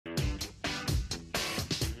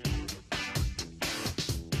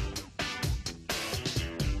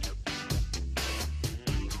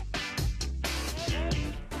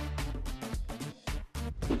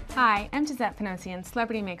Hi, I'm Gisette Panosian,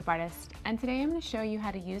 celebrity makeup artist, and today I'm going to show you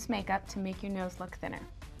how to use makeup to make your nose look thinner.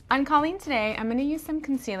 On Colleen today, I'm going to use some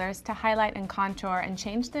concealers to highlight and contour and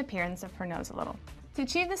change the appearance of her nose a little. To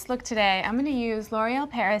achieve this look today, I'm going to use L'Oreal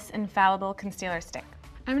Paris Infallible Concealer Stick.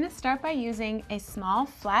 I'm going to start by using a small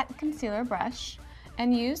flat concealer brush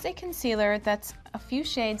and use a concealer that's a few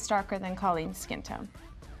shades darker than Colleen's skin tone.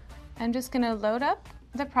 I'm just going to load up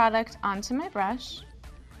the product onto my brush,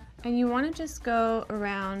 and you want to just go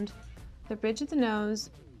around the bridge of the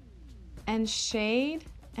nose and shade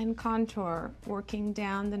and contour, working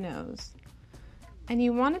down the nose. And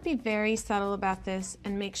you want to be very subtle about this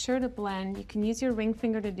and make sure to blend. You can use your ring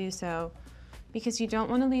finger to do so because you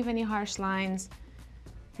don't want to leave any harsh lines,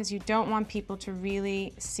 because you don't want people to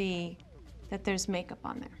really see that there's makeup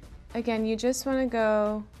on there. Again, you just want to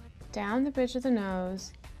go down the bridge of the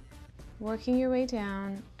nose, working your way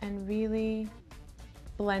down and really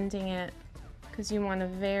blending it, because you want a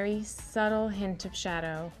very subtle hint of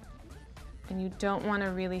shadow and you don't want to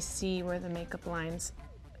really see where the makeup lines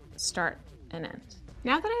start and end.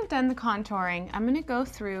 Now that I've done the contouring, I'm going to go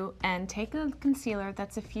through and take a concealer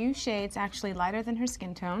that's a few shades actually lighter than her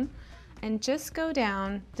skin tone and just go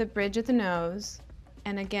down the bridge of the nose,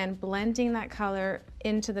 and again blending that color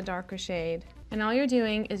into the darker shade. And all you're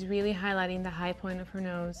doing is really highlighting the high point of her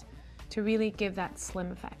nose to really give that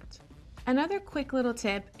slim effect. Another quick little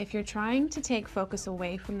tip, if you're trying to take focus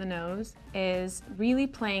away from the nose, is really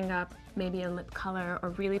playing up maybe a lip color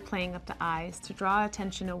or really playing up the eyes to draw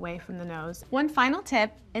attention away from the nose. One final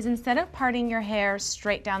tip is, instead of parting your hair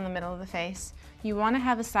straight down the middle of the face, you want to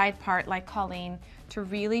have a side part like Colleen to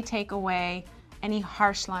really take away any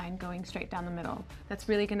harsh line going straight down the middle. That's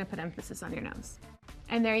really going to put emphasis on your nose.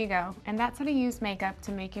 And there you go. And that's how to use makeup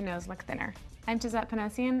to make your nose look thinner. I'm Gisette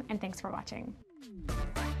Panosian, and thanks for watching.